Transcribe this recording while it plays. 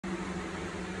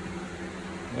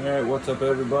Alright, what's up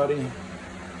everybody?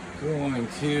 Going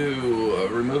to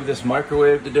remove this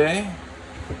microwave today.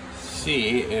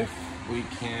 See if we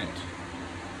can't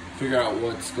figure out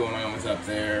what's going on with up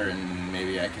there, and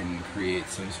maybe I can create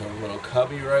some sort of little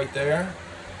cubby right there.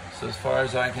 So as far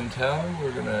as I can tell,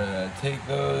 we're gonna take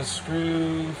those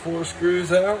four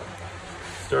screws out,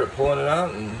 start pulling it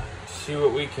out and see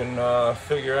what we can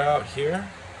figure out here.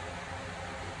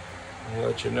 I'll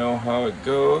let you know how it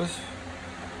goes.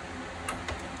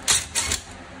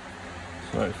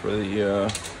 Sorry for the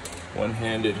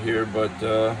one-handed here, but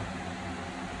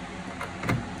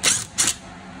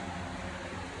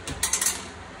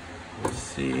let's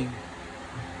see.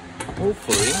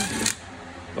 Hopefully,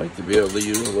 I'd like to be able to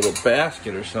use a little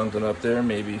basket or something up there,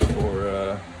 maybe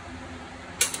for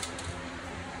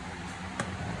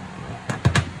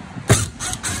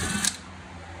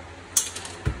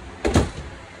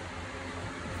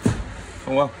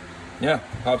oh well, yeah,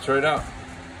 pops right out.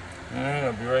 Alright,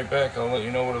 I'll be right back. I'll let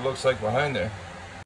you know what it looks like behind there.